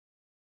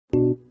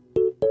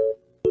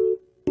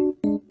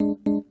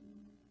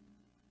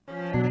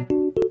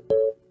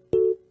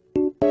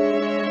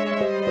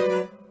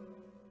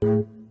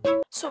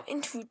So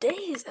in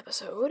today's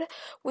episode,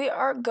 we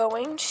are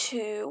going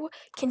to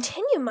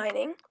continue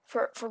mining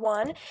for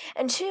one,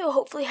 and two,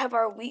 hopefully have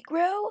our wheat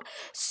grow,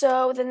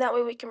 so then that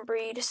way we can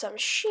breed some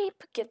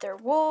sheep, get their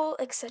wool,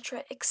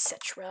 etc.,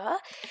 etc.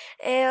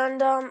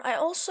 And I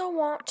also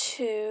want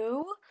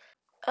to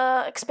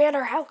expand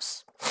our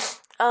house.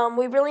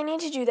 We really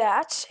need to do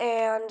that,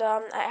 and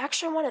I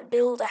actually want to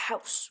build a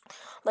house,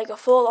 like a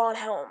full-on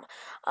home.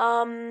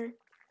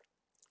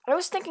 I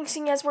was thinking,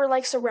 seeing as we're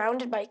like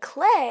surrounded by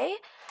clay,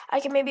 I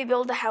can maybe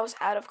build a house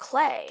out of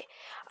clay.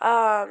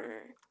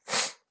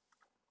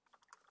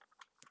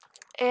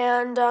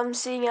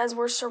 Seeing as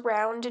we're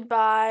surrounded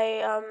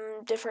by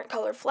different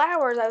colored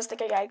flowers, I was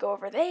thinking I'd go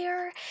over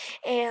there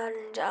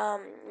and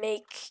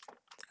make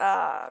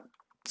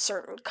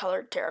certain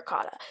colored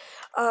terracotta.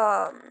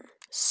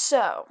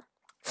 So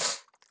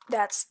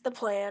that's the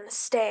plan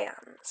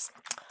stands.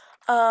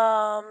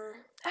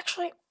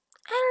 Actually,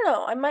 I don't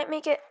know. I might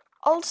make it.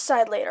 I'll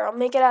decide later. I'll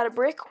make it out of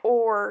brick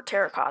or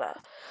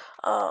terracotta.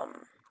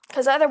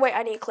 Because either way,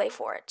 I need clay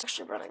for it. It's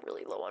actually running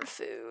really low on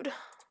food.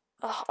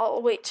 I'll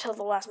wait till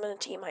the last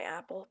minute to eat my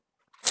apple.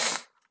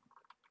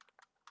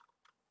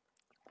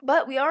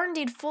 But we are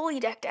indeed fully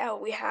decked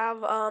out. We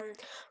have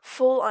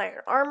full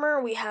iron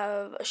armor. We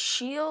have a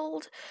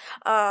shield.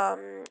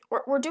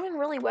 We're doing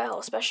really well,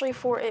 especially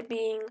for it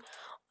being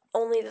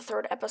only the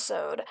 3rd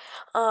episode.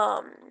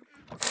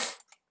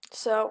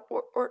 So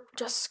we're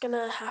just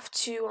gonna have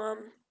to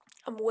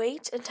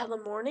wait until the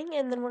morning,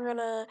 and then we're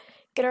gonna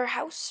get our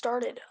house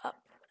started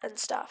up and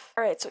stuff.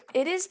 Alright, so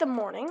it is the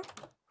morning.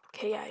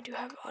 Okay, yeah, I do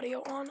have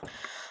audio on.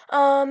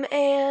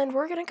 And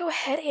we're gonna go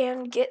ahead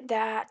and get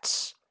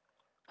that.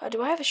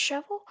 Do I have a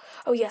shovel?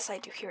 Oh, yes, I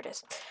do. Here it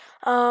is.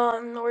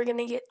 We're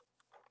gonna get.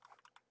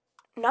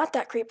 Not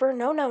that creeper.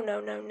 No.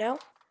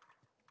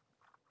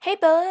 Hey,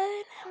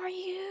 bud. How are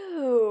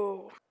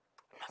you?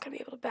 I'm not gonna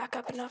be able to back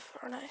up enough,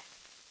 aren't I?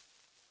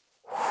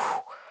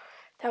 Whew.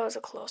 That was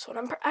a close one.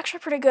 I'm actually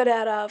pretty good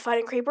at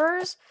fighting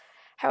creepers.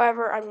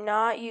 However, I'm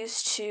not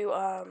used to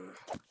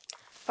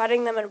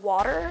fighting them in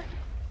water.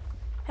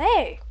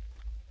 Hey,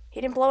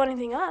 he didn't blow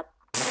anything up.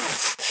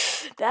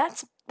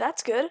 That's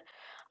good.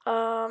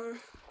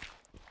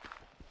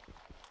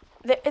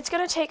 It's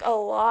gonna take a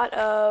lot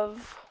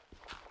of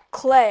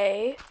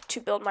clay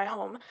to build my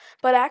home,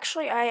 but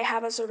actually I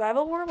have a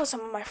survival world with some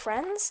of my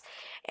friends,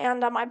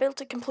 and I built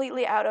it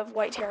completely out of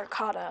white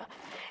terracotta,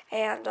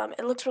 and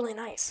it looks really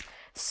nice.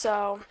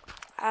 So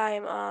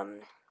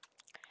I'm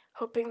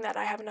hoping that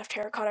I have enough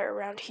terracotta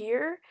around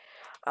here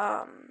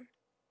that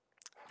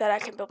I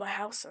can build my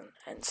house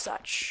and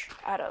such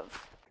out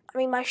of. I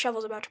mean, my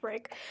shovel's about to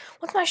break.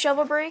 Once my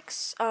shovel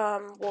breaks,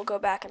 we'll go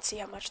back and see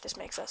how much this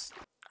makes us.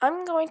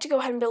 I'm going to go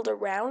ahead and build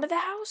around the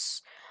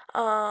house.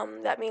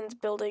 That means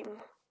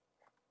building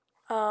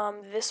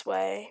this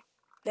way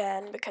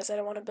then, because I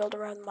don't want to build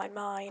around my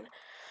mine.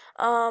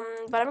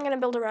 But I'm going to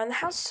build around the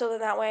house so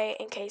that way,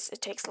 in case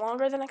it takes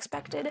longer than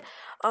expected,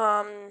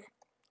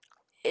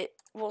 it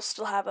will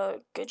still have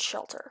a good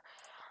shelter.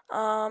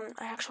 I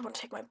actually want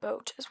to take my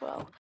boat as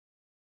well.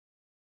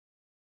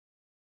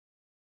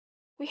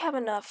 We have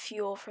enough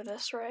fuel for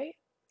this, right?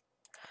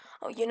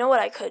 Oh, you know what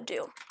I could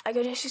do? I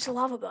could just use a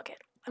lava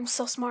bucket. I'm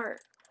so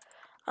smart.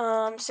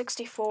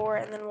 64,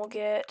 and then we'll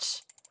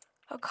get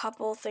a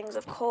couple things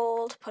of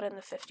coal to put in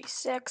the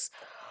 56.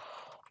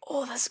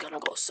 Oh, that's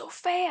gonna go so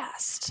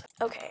fast.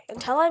 Okay,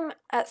 until I'm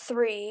at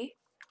 3.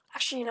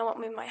 Actually, you know what?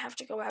 We might have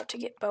to go out to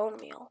get bone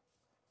meal.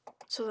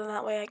 So then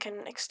that way I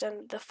can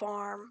extend the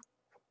farm.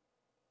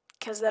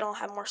 Because then I'll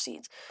have more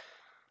seeds.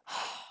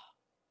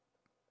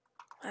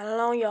 I don't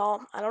know,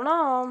 y'all. I don't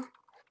know.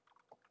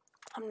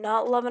 I'm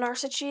not loving our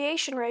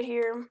situation right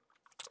here.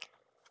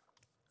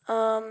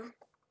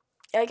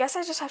 I guess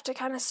I just have to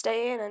kind of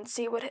stay in and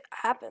see what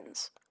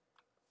happens.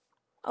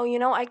 Oh, you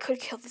know, I could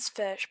kill this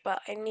fish,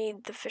 but I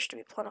need the fish to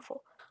be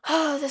plentiful.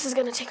 Oh, this is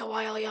gonna take a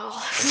while,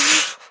 y'all.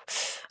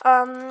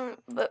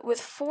 But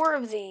with 4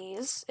 of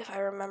these, if I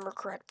remember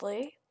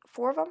correctly,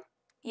 4 of them?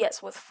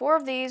 Yes, with 4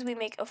 of these, we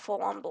make a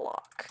full-on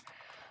block.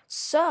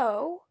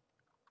 So,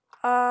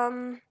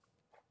 this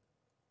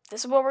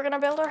is what we're gonna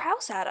build our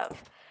house out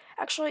of.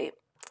 Actually,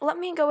 let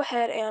me go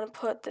ahead and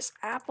put this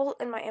apple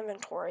in my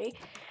inventory,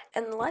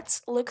 and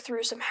let's look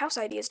through some house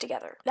ideas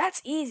together.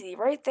 That's easy,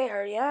 right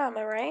there, yeah, am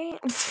I right?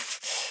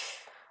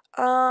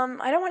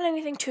 I don't want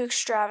anything too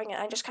extravagant,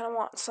 I just kind of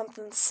want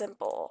something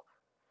simple.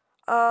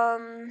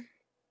 I'm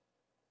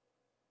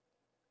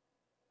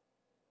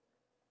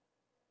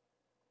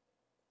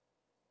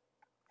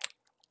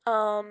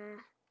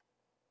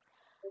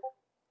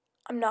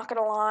not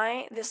gonna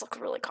lie, this looks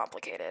really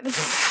complicated.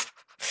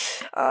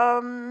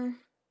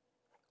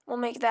 We'll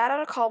make that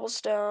out of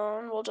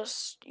cobblestone.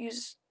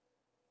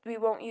 We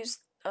won't use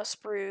a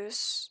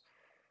spruce.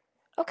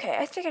 Okay,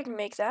 I think I can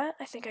make that.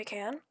 I think I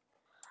can.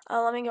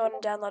 Let me go ahead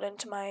and download it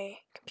into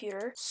my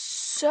computer.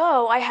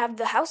 So, I have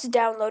the house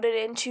downloaded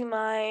into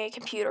my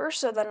computer,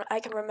 so then I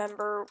can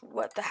remember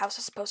what the house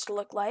is supposed to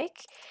look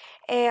like.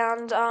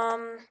 And,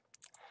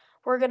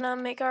 we're gonna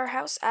make our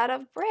house out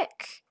of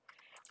brick.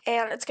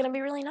 And it's gonna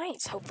be really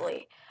nice,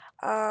 hopefully.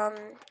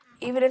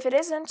 Even if it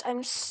isn't,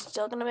 I'm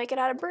still gonna make it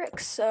out of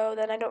bricks, so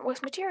then I don't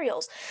waste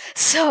materials.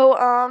 So,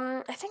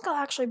 I think I'll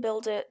actually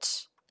build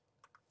it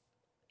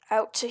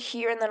out to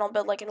here, and then I'll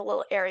build, like, a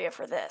little area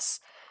for this.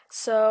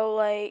 So,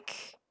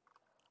 like,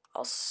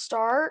 I'll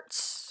start...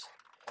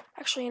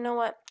 Actually, you know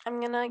what? I'm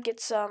gonna get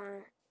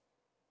some...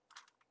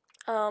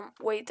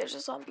 wait, there's a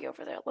zombie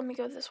over there. Let me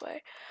go this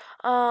way.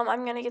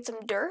 I'm gonna get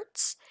some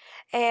dirt,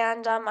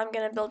 and, I'm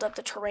gonna build up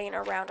the terrain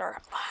around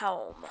our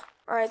home.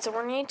 Alright, so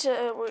we're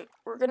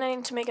gonna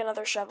need to make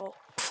another shovel.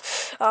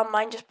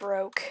 Mine just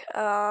broke.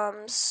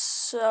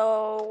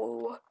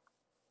 So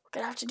we're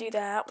gonna have to do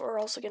that. We're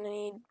also gonna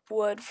need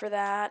wood for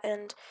that,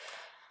 and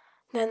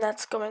then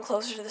that's going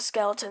closer to the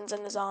skeletons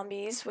and the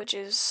zombies, which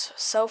is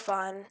so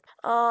fun.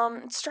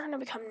 It's starting to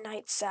become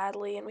night,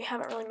 sadly, and we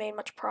haven't really made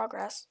much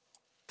progress.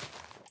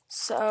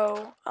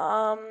 So,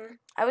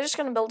 I was just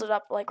gonna build it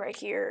up, like, right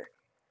here.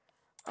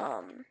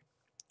 And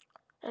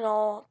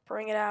I'll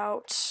bring it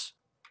out.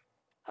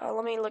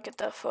 Let me look at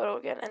the photo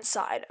again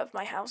inside of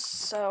my house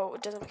so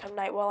it doesn't become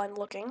night while I'm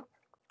looking.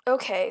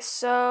 Okay,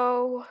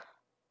 so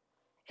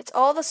it's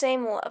all the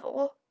same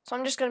level. So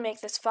I'm just going to make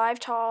this 5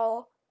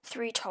 tall,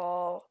 3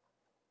 tall.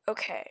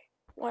 Okay,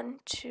 1,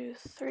 2,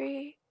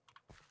 3.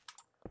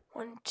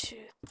 1, 2,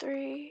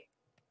 3.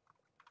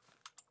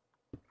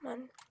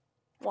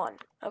 1.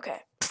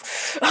 Okay.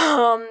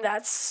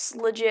 That's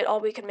legit all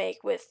we can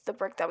make with the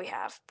brick that we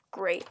have.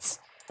 Great.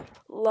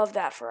 Love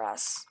that for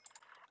us.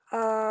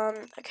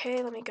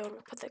 Okay, let me go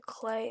and put the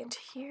clay into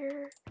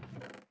here.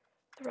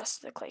 The rest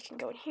of the clay can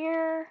go in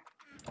here.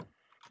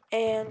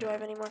 And do I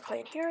have any more clay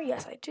in here?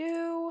 Yes, I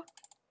do.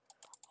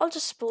 I'll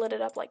just split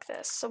it up like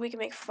this so we can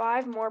make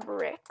 5 more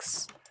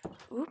bricks.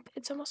 Oop,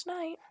 it's almost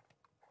night.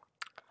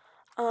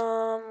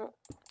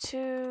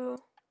 2.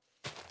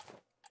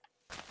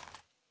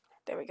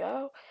 There we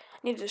go.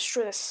 I need to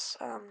destroy this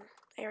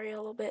area a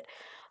little bit.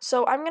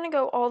 So I'm gonna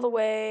go all the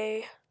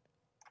way.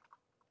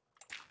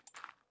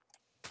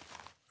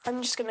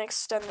 I'm just gonna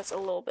extend this a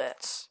little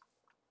bit.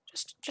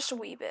 Just a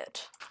wee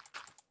bit.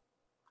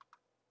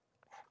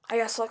 I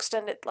guess I'll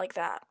extend it like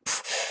that.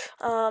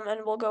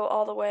 And we'll go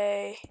all the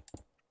way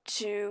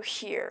to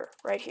here,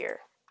 right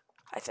here,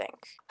 I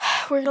think.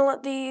 We're gonna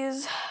let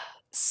these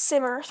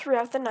simmer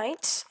throughout the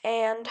night,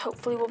 and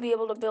hopefully we'll be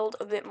able to build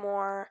a bit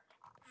more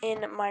in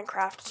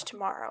Minecraft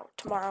tomorrow.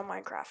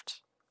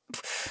 Minecraft.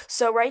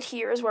 So right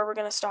here is where we're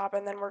gonna stop,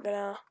 and then we're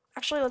gonna...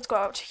 Actually, let's go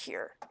out to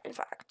here, in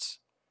fact.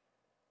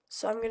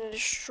 So I'm gonna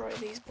destroy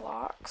these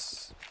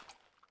blocks.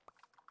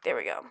 There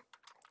we go.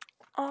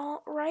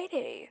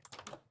 Alrighty.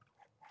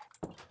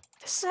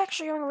 This is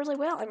actually going really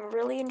well. I'm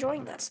really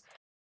enjoying this.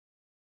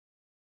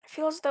 I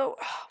feel as though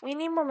we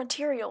need more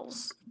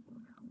materials.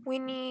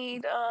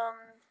 We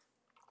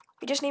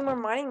just need more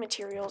mining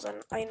materials,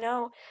 and I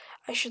know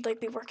I should, like,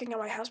 be working on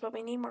my house, but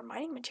we need more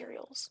mining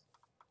materials.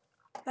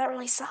 That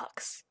really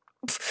sucks.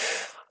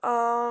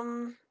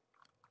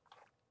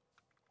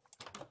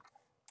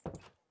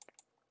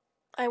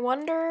 I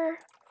wonder...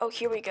 Oh,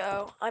 here we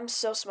go. I'm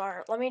so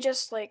smart. Let me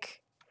just,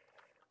 like,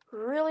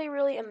 really,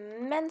 really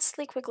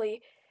immensely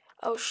quickly...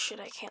 Oh, shit,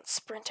 I can't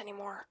sprint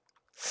anymore.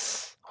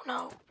 Oh,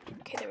 no.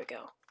 Okay, there we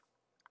go.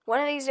 One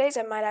of these days,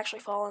 I might actually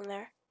fall in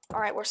there.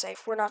 Alright, we're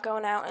safe. We're not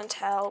going out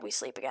until we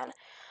sleep again.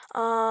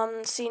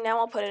 See, now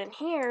I'll put it in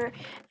here,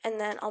 and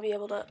then I'll be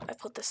able to... I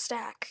put the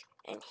stack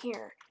in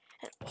here.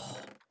 And,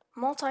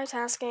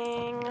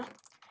 multitasking. Your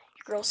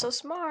girl's so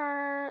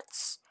smart.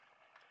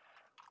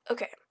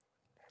 Okay.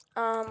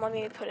 Let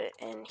me put it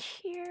in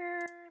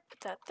here.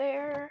 Put that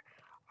there.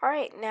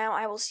 Alright, now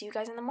I will see you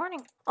guys in the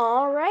morning.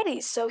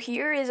 Alrighty, so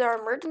here is our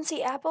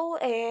emergency apple,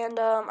 and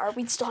our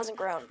weed still hasn't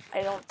grown,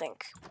 I don't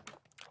think.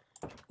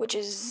 Which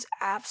is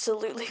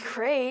absolutely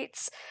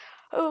great.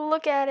 Oh,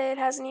 look at it,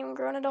 hasn't even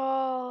grown at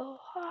all.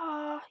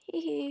 Ah,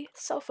 hee hee,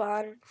 so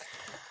fun.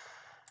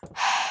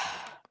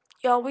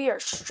 Y'all, we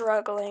are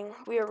struggling.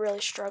 We are really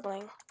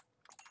struggling.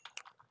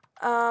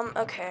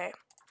 Okay.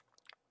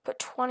 Put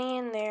 20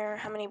 in there.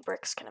 How many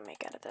bricks can I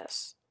make out of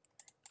this?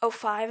 Oh,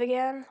 5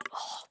 again?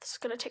 Oh, this is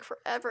gonna take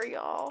forever,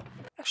 y'all.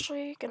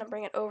 Actually, gonna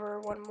bring it over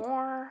 1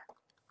 more.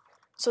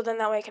 So then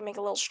that way I can make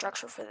a little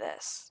structure for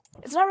this.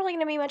 It's not really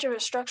gonna be much of a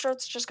structure,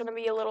 it's just gonna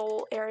be a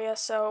little area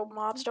so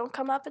mobs don't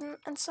come up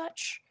and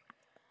such.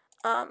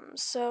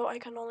 So I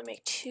can only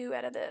make 2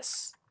 out of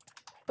this.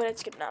 But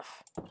it's good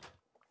enough.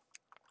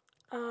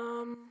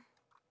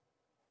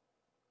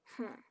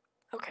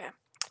 Okay.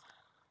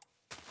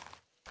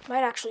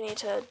 Might actually need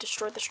to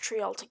destroy this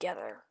tree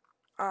altogether.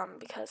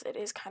 Because it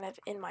is kind of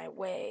in my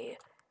way.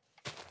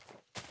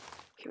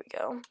 Here we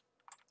go.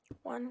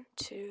 1,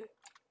 2.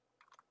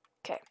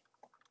 Okay.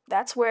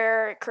 That's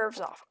where it curves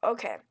off.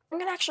 Okay. I'm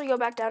gonna actually go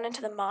back down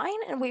into the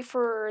mine and wait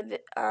for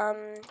the,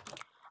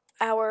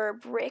 our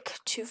brick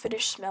to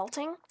finish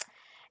smelting.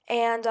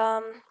 And,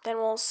 then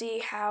we'll see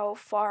how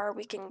far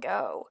we can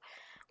go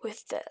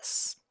with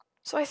this.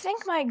 So I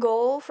think my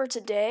goal for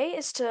today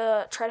is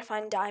to try to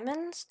find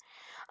diamonds.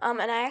 And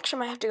I actually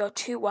might have to go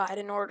too wide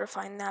in order to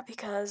find that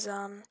because,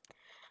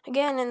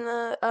 again, in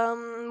the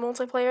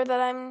multiplayer that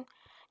I'm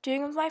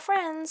doing with my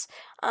friends.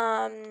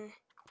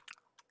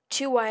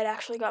 2 wide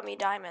actually got me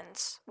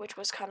diamonds, which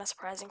was kind of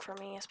surprising for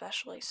me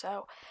especially.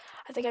 So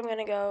I think I'm going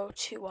to go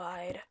 2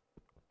 wide,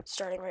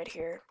 starting right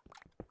here.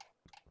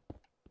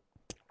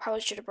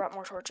 Probably should have brought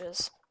more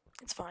torches.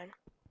 It's fine.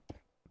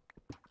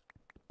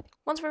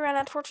 Once we run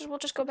out of torches, we'll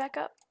just go back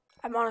up.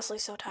 I'm honestly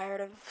so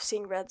tired of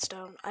seeing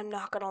redstone. I'm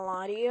not going to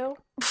lie to you.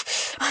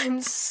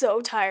 I'm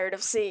so tired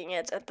of seeing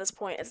it at this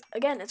point.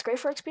 It's great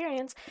for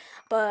experience,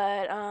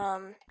 but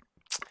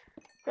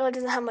really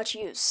doesn't have much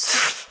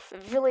use.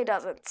 It really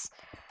doesn't.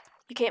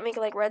 You can't make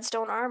like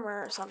redstone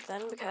armor or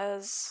something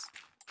because,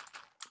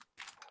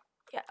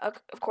 yeah,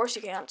 of course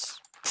you can't.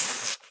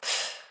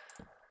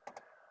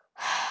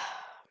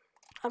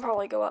 I'll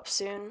probably go up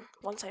soon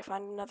once I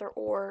find another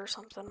ore or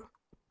something.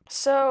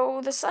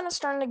 So the sun is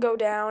starting to go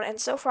down, and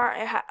so far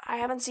I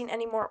haven't seen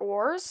any more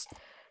ores.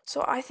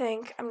 So I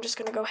think I'm just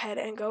gonna go ahead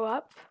and go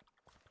up,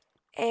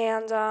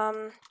 and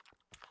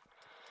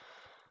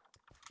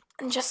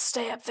just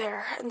stay up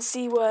there and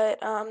see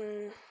what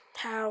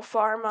how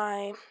far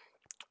my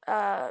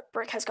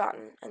brick has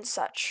gotten and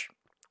such.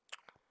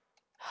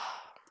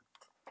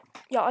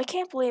 Y'all, I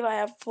can't believe I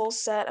have full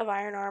set of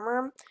iron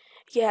armor,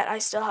 yet I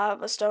still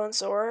have a stone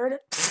sword.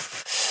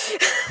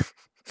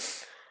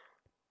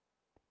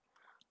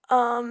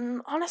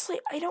 Honestly,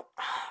 I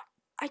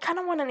kind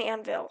of want an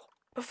anvil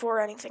before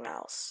anything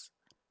else.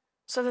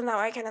 So then that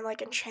way I can,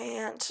 like,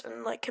 enchant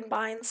and, like,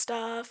 combine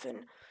stuff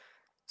and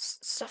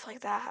stuff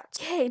like that.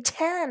 Yay,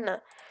 10! This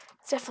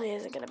definitely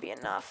isn't gonna be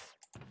enough.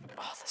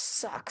 Oh, this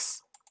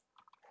sucks.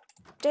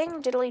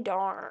 Dang diddly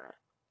darn.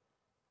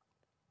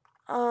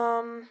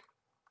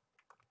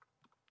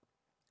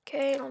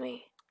 Okay, let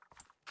me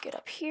get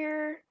up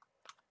here.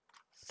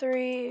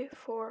 3,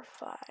 4,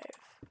 5.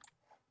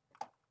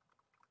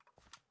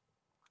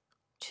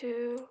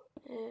 2,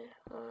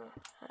 5.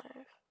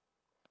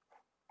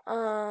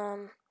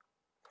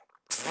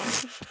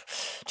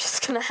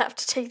 Just gonna have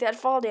to take that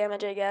fall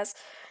damage, I guess.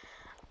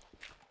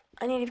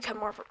 I need to become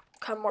more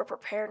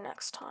prepared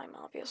next time,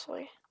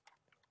 obviously.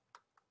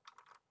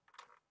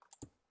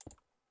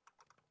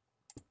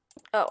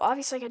 Oh,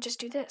 obviously I could just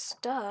do this.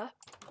 Duh.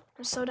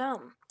 I'm so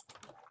dumb.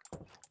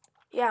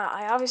 Yeah,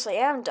 I obviously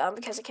am dumb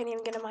because I can't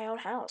even get in my own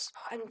house.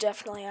 I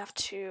definitely have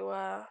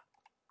to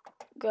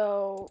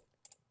go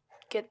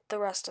get the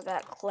rest of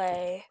that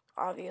clay,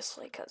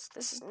 obviously, because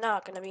this is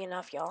not going to be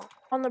enough, y'all.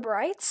 On the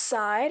bright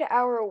side,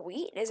 our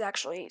wheat is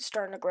actually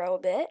starting to grow a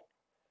bit,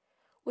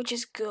 which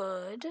is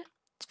good.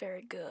 It's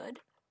very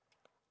good.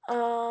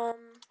 However,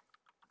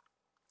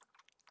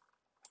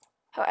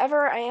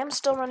 I am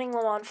still running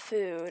low on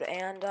food,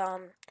 and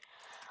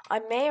I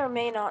may or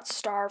may not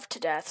starve to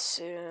death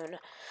soon.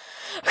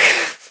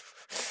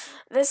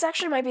 This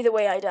actually might be the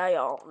way I die,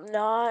 y'all.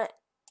 Not,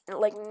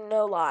 like,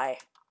 no lie.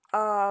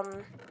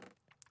 I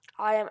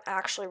am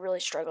actually really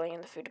struggling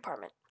in the food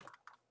department.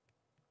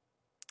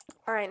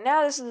 Alright,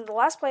 now this is the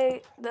last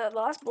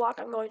block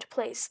I'm going to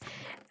place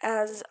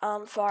as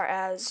far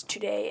as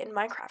today in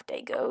Minecraft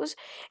Day goes,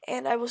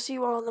 and I will see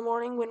you all in the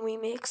morning when we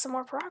make some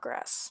more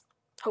progress.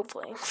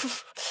 Hopefully.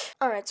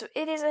 Alright, so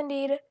it is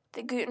indeed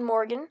the Guten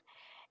Morgen,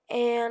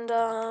 and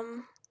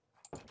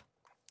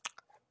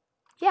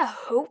yeah,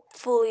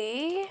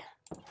 hopefully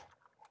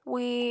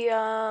we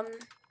can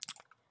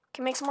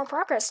make some more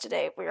progress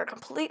today. We are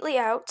completely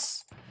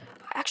out.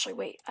 Actually,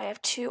 wait, I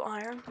have 2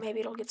 iron.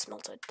 Maybe it'll get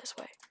smelted this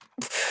way.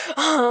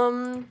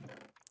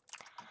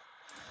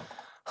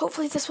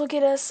 Hopefully this will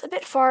get us a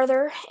bit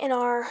farther in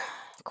our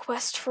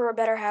quest for a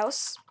better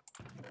house.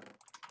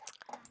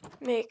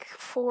 Make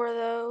 4 of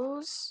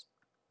those.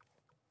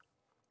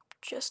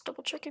 Just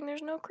double checking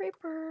there's no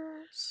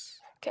creepers.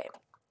 Okay.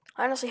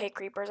 I honestly hate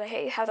creepers. I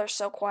hate how they're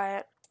so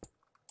quiet.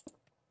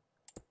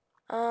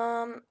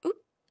 Oop.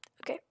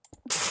 Okay.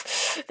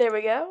 There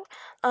we go.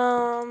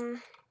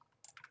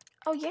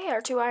 Oh yeah,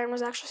 our 2 iron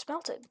was actually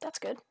smelted. That's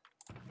good.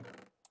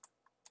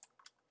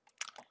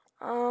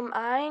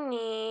 I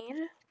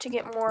need to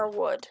get more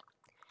wood.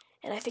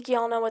 And I think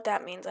y'all know what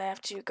that means. I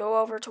have to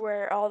go over to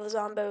where all the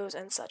zombos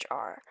and such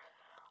are.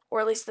 Or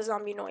at least the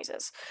zombie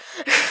noises.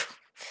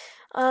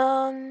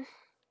 Oh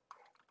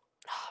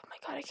my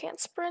god, I can't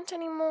sprint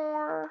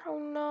anymore. Oh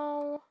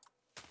no.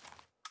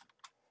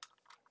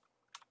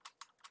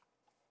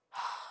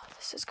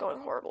 This is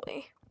going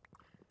horribly.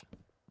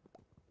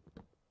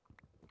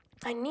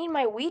 I need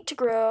my wheat to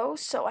grow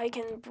so I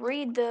can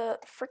breed the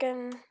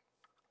frickin'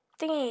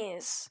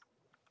 thingies.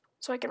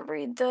 So I can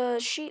breed the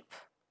sheep.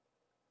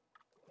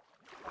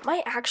 I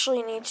might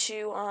actually need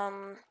to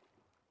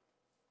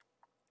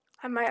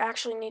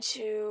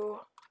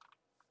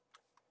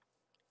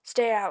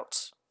stay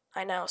out.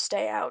 I know,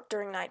 stay out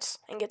during nights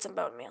and get some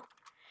bone meal.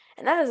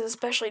 And that is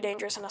especially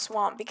dangerous in a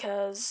swamp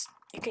because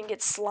you can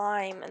get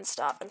slime and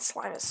stuff, and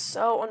slime is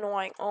so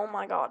annoying. Oh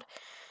my god.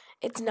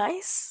 It's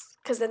nice,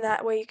 because then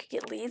that way you could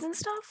get leads and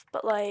stuff,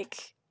 but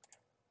like,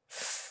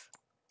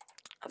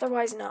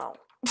 otherwise no.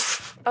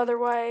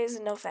 Otherwise,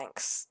 no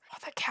thanks. Oh,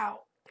 the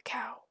cow.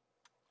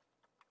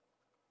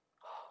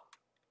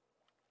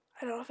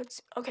 I don't know if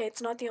it's, okay,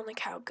 it's not the only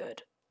cow,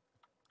 good.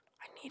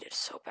 I need it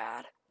so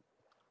bad.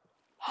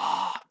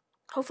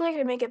 Hopefully I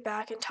can make it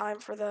back in time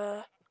for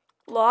the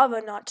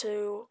lava not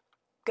to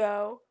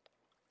go.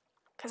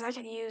 Because I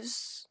could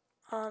use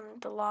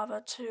the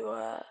lava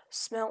to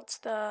smelt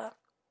the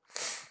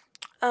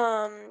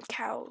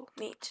cow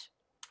meat.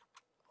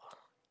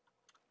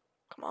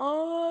 Come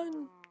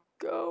on,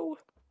 go.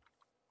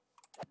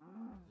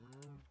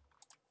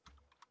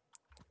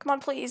 Come on,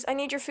 please. I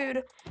need your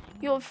food.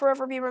 You'll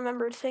forever be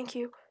remembered. Thank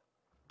you.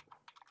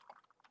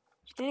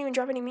 You didn't even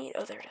drop any meat.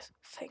 Oh, there it is.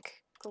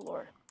 Thank the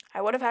Lord.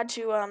 I would have had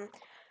to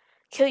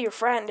kill your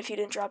friend if you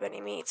didn't drop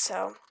any meat.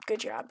 So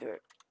good job,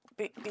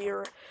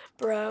 beer,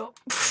 bro.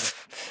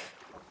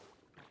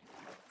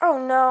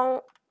 Oh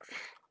no.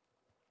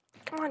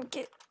 Come on,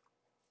 get.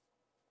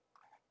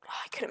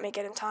 Oh, I couldn't make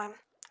it in time.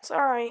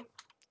 Sorry.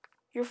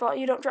 Your fault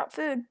you don't drop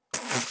food.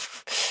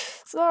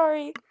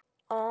 Sorry.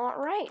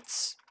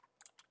 Alright.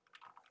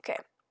 Okay.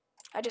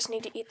 I just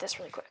need to eat this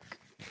really quick.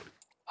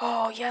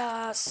 Oh,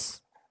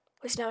 yes.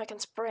 At least now I can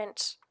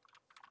sprint.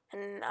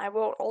 And I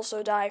won't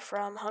also die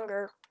from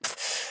hunger.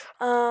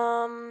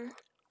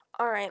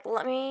 Alright,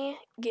 let me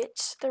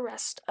get the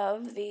rest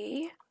of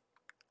the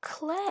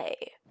clay.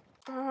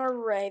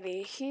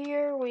 Alrighty,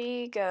 here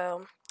we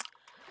go.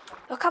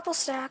 A couple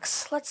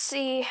stacks. Let's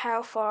see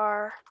how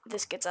far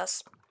this gets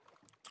us.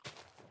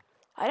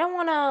 I don't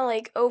want to,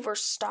 like,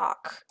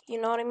 overstock,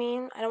 you know what I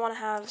mean? I don't want to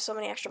have so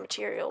many extra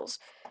materials,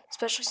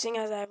 especially seeing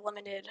as I have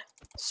limited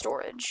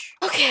storage.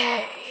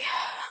 Okay,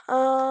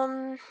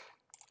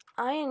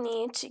 I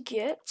need to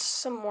get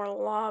some more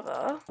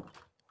lava.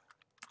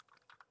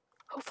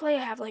 Hopefully I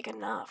have, like,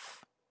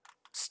 enough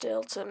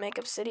still to make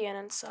obsidian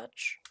and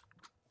such.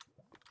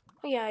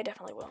 Oh, yeah, I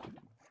definitely will,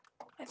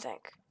 I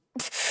think.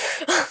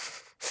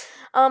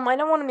 I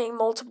don't want to make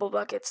multiple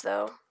buckets,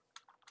 though,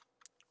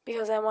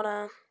 because I want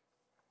to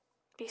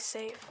be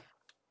safe.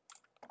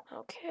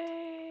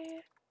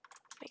 Okay,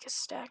 make a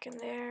stack in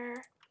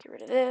there, get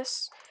rid of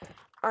this.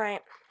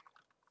 Alright.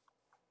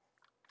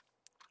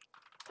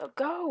 Oh,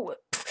 go!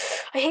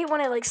 I hate when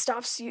it, like,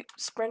 stops you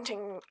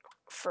sprinting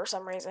for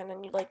some reason,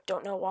 and you, like,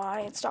 don't know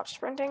why it stops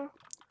sprinting.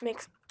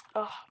 Makes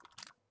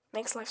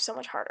life so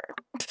much harder.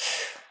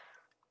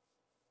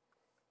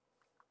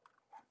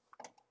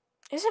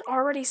 Is it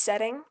already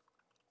setting?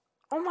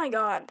 Oh my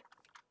god.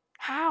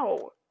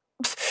 How?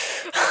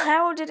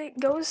 How did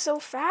it go so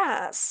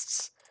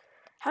fast?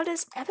 How did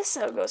this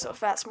episode go so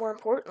fast, more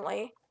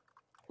importantly?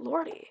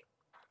 Lordy.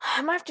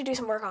 I might have to do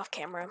some work off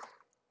camera.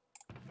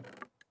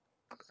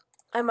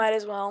 I might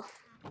as well.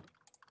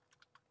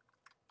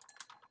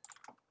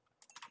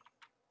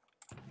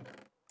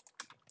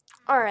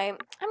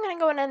 Alright, I'm gonna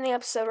go and end the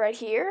episode right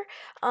here.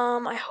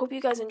 I hope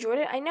you guys enjoyed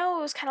it. I know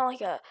it was kind of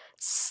like a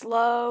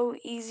slow,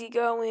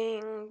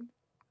 easygoing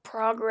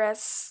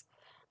progress,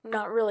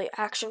 not really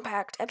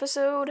action-packed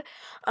episode,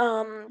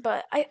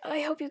 but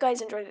I hope you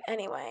guys enjoyed it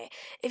anyway.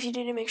 If you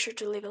did, make sure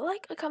to leave a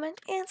like, a comment,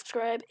 and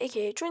subscribe,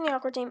 aka join the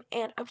awkward team,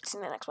 and hope to see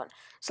you in the next one.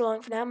 So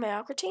long for now, my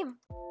awkward team.